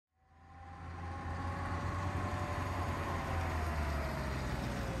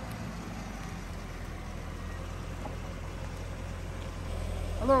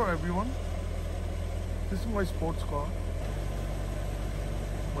Hello everyone, this is my sports car,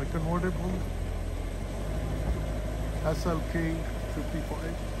 my convertible SLK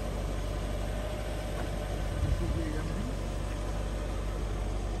 55. This is the AMG.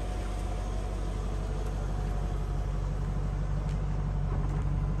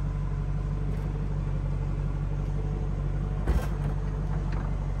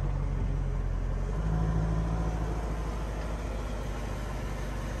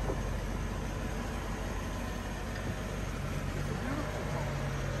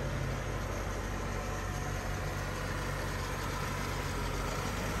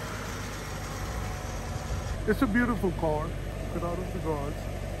 It's a beautiful car, got out of the garage,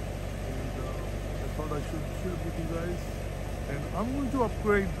 and I thought I should share it with you guys. And I'm going to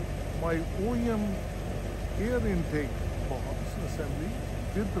upgrade my OEM air intake box assembly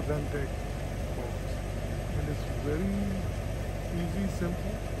with the RennTech box. And it's very easy,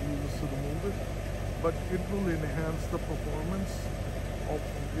 simple, you just remove it, but it will enhance the performance of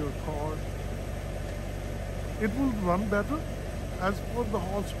your car. It will run better. As for the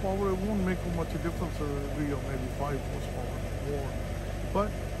horsepower, it won't make much a difference, every or maybe 5 horsepower more.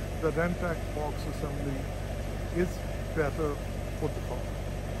 But the RennTech box assembly is better for the car.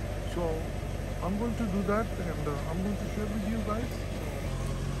 So I'm going to do that, and I'm going to share with you guys.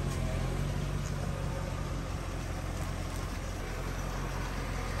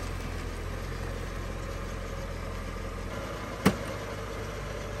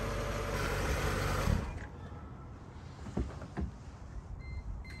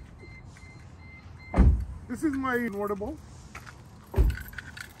 This is my convertible.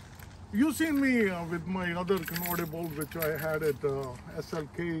 You've seen me with my other convertible, which I had at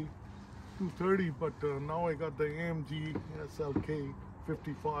SLK 230, but now I got the AMG SLK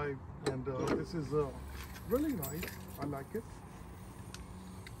 55, and this is really nice. I like it.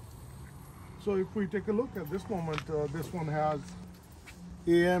 So if we take a look at this moment, this one has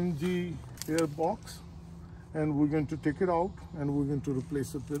AMG airbox, and we're going to take it out and we're going to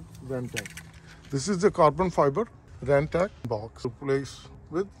replace it with RennTech. This is the carbon fiber RennTech box replaced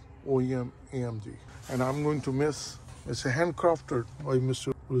with OEM AMG. And I'm going to miss, it's a handcrafted by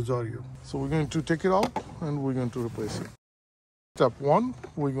Mr. Rosario. So we're going to take it out and we're going to replace it. Step 1,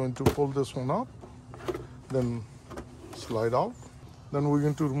 we're going to pull this one up, then slide out. Then we're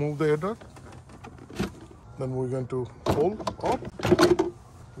going to remove the air duct. Then we're going to pull up.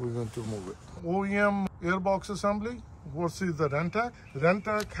 We're going to remove it. OEM airbox assembly versus the RennTech.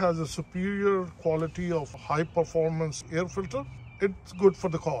 RennTech has a superior quality of high performance air filter. It's good for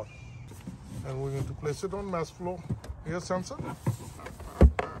the car. And we're going to place it on mass flow air sensor.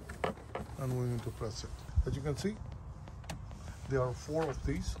 And we're going to press it. As you can see, there are 4 of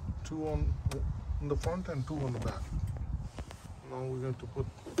these, 2 on the front and 2 on the back. Now we're going to put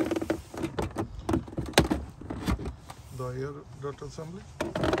the air duct assembly.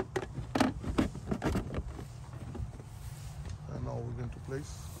 Now we're going to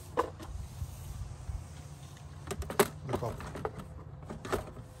place the cover.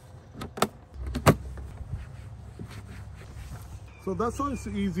 So that's why it's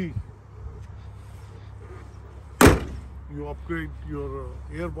easy. You upgrade your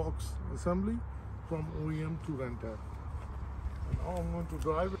airbox assembly from OEM to RennTech. And now I'm going to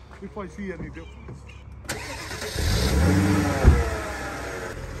drive it if I see any difference.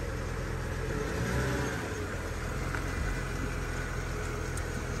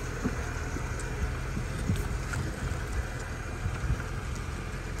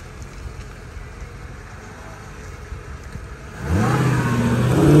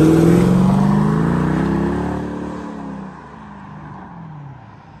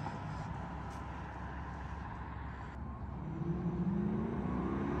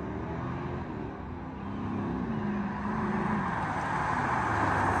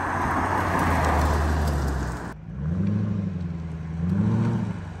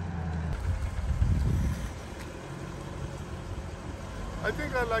 I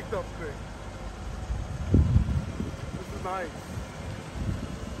think I like the upgrade. This is nice.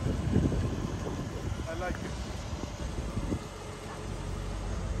 I like it.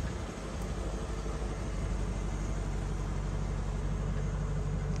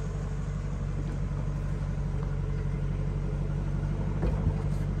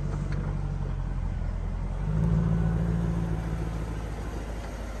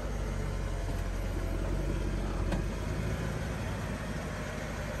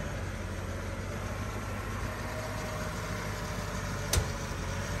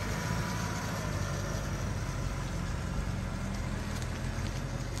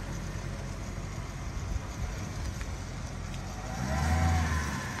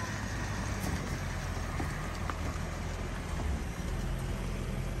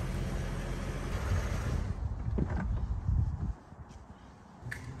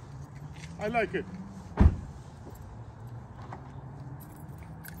 I like it.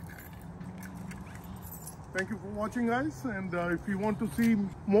 Thank you for watching, guys. And if you want to see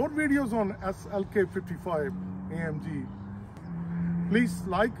more videos on SLK 55 AMG, please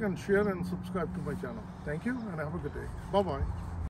like and share and subscribe to my channel. Thank you and have a good day. Bye-bye.